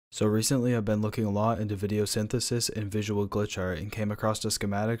So recently I've been looking a lot into video synthesis and visual glitch art and came across a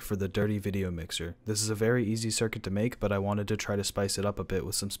schematic for the dirty video mixer. This is a very easy circuit to make, but I wanted to try to spice it up a bit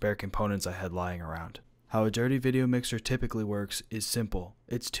with some spare components I had lying around. How a dirty video mixer typically works is simple.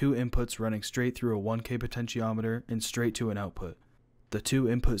 It's two inputs running straight through a 1K potentiometer and straight to an output. The two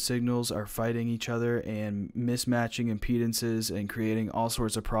input signals are fighting each other and mismatching impedances and creating all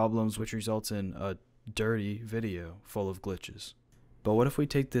sorts of problems, which results in a dirty video full of glitches. But what if we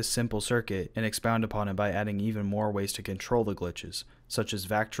take this simple circuit and expound upon it by adding even more ways to control the glitches, such as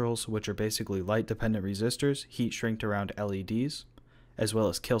vactrols, which are basically light-dependent resistors heat shrinked around LEDs, as well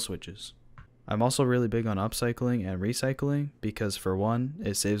as kill switches. I'm also really big on upcycling and recycling because for one,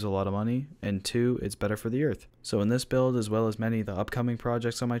 it saves a lot of money, and two, it's better for the earth. So in this build, as well as many of the upcoming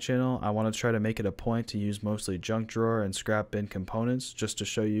projects on my channel, I want to try to make it a point to use mostly junk drawer and scrap bin components just to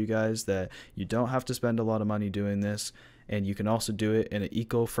show you guys that you don't have to spend a lot of money doing this, and you can also do it in an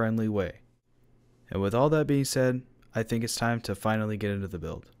eco-friendly way. And with all that being said, I think it's time to finally get into the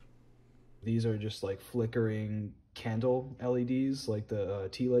build. These are just like flickering candle LEDs, like the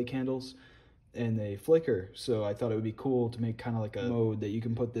tea light candles, and they flicker. So I thought it would be cool to make kind of like a mode that you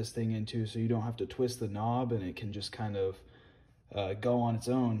can put this thing into so you don't have to twist the knob and it can just kind of go on its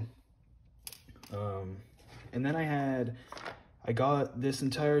own. And then I got this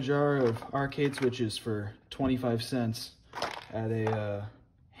entire jar of arcade switches for 25 cents at a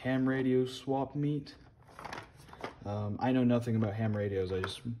ham radio swap meet. I know nothing about ham radios. I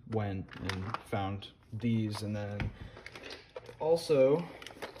just went and found these, and then also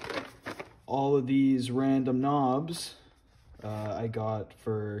all of these random knobs I got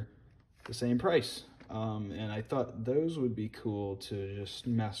for the same price. And I thought those would be cool to just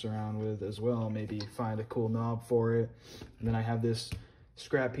mess around with as well. Maybe find a cool knob for it. And then I have this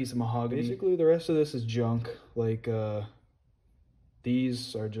scrap piece of mahogany. Basically, the rest of this is junk. Like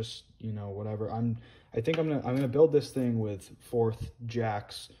these are just, you know, whatever. I think I'm gonna build this thing with 4th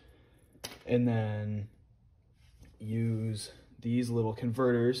jacks, and then use these little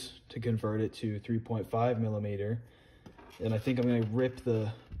converters to convert it to 3.5 millimeter. And I think I'm gonna rip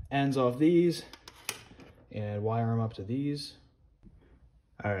the ends off these and wire them up to these.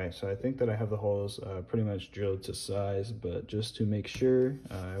 All right, so I think that I have the holes pretty much drilled to size, but just to make sure,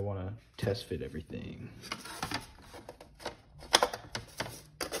 I wanna test fit everything.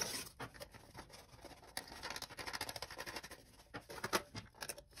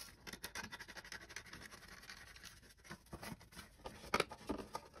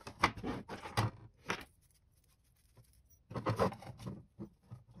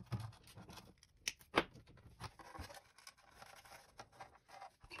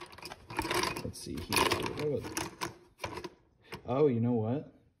 Let's see here. Oh, you know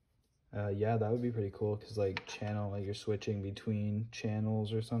what? Yeah, that would be pretty cool, because like like you're switching between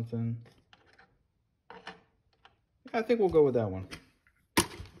channels or something. I think we'll go with that one.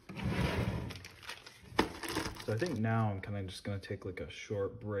 So I think now I'm kind of just gonna take like a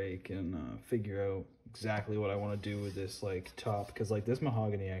short break and figure out exactly what I want to do with this like top, because like this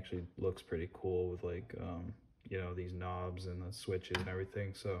mahogany actually looks pretty cool with like you know, these knobs and the switches and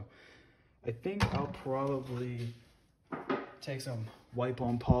everything. So I think I'll probably take some wipe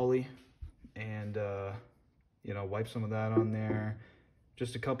on poly and you know, wipe some of that on there,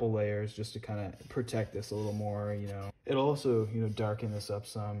 just a couple layers just to kind of protect this a little more. You know, it'll also, you know, darken this up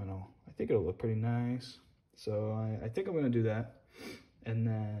some, and I think it'll look pretty nice. So I think I'm gonna do that, and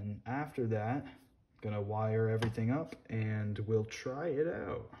then after that, I'm gonna wire everything up and we'll try it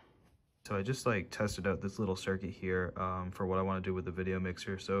out. So I just like tested out this little circuit here for what I want to do with the video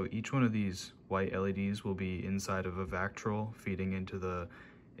mixer. So each one of these white LEDs will be inside of a vactrol feeding into the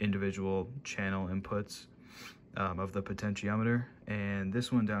individual channel inputs of the potentiometer. And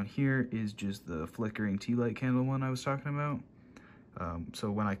this one down here is just the flickering tea light candle one I was talking about.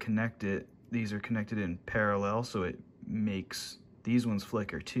 So when I connect it, these are connected in parallel, so it makes these ones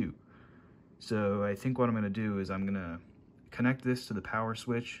flicker too. So I think what I'm going to do is I'm going to connect this to the power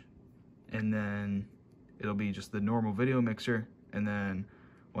switch, and then it'll be just the normal video mixer, and then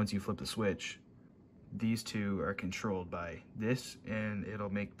once you flip the switch, these two are controlled by this, and it'll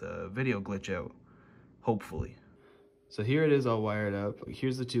make the video glitch out, hopefully. So here it is all wired up.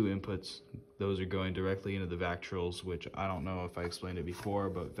 Here's the two inputs. Those are going directly into the vactrols, which I don't know if I explained it before,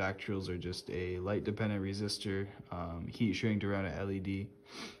 but vactrols are just a light-dependent resistor, heat shrinked around an LED,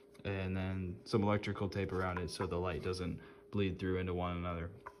 and then some electrical tape around it so the light doesn't bleed through into one another.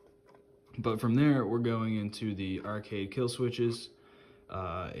 But from there, we're going into the arcade kill switches,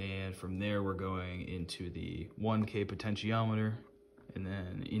 and from there, we're going into the 1K potentiometer, and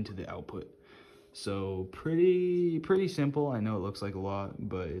then into the output. So pretty simple. I know it looks like a lot,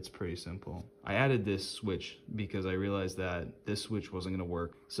 but it's pretty simple. I added this switch because I realized that this switch wasn't gonna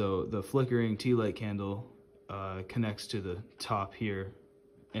work. So the flickering tea light candle connects to the top here,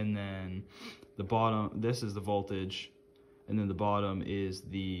 and then the bottom, this is the voltage, and then the bottom is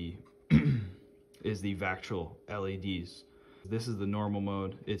the is the Vactral LEDs. This is the normal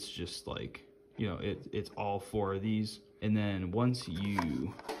mode. It's just like, you know, it's all four of these. And then once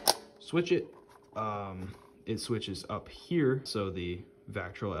you switch it, it switches up here. So the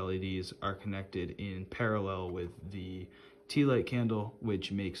Vactral LEDs are connected in parallel with the tea light candle,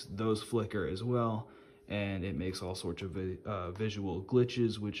 which makes those flicker as well. And it makes all sorts of visual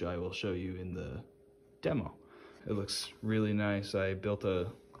glitches, which I will show you in the demo. It looks really nice. I built a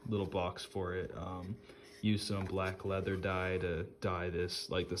little box for it. Used some black leather dye to dye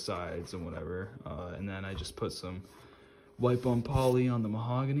this, like the sides and whatever. And then I just put some white bone poly on the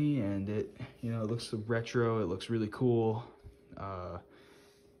mahogany, and it, you know, it looks retro. It looks really cool.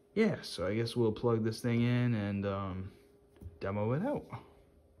 Yeah, so I guess we'll plug this thing in and demo it out.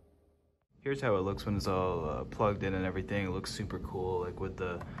 Here's how it looks when it's all plugged in and everything. It looks super cool, like with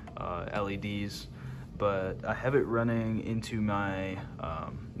the LEDs. But I have it running into my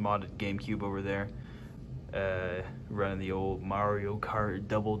modded GameCube over there. Running the old Mario Kart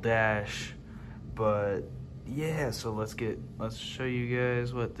Double Dash. But yeah, so let's show you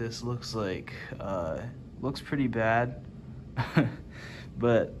guys what this looks like. Looks pretty bad,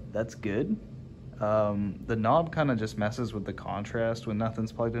 but that's good. The knob kind of just messes with the contrast when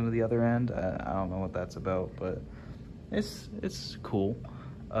nothing's plugged into the other end. I don't know what that's about, but it's cool.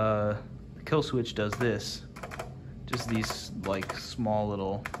 The kill switch does this. Just these like small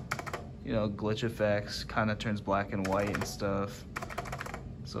little, you know, glitch effects. Kind of turns black and white and stuff.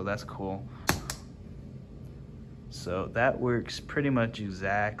 So that's cool. So that works pretty much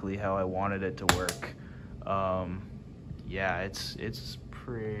exactly how I wanted it to work. Yeah, it's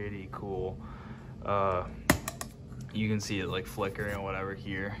pretty cool. You can see it like flickering or whatever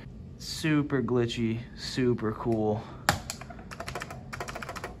here. Super glitchy, super cool.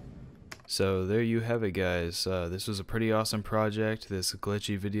 So there you have it, guys. This was a pretty awesome project, this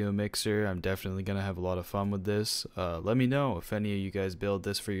glitchy video mixer. I'm definitely gonna have a lot of fun with this. Let me know if any of you guys build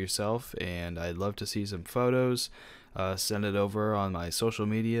this for yourself, and I'd love to see some photos. Send it over on my social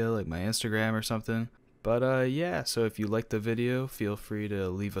media, like my Instagram or something. But yeah, so if you liked the video, feel free to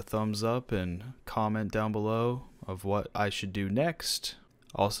leave a thumbs up and comment down below of what I should do next.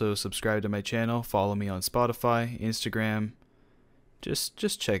 Also subscribe to my channel, follow me on Spotify, Instagram.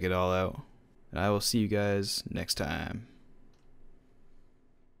 Just check it all out. And I will see you guys next time.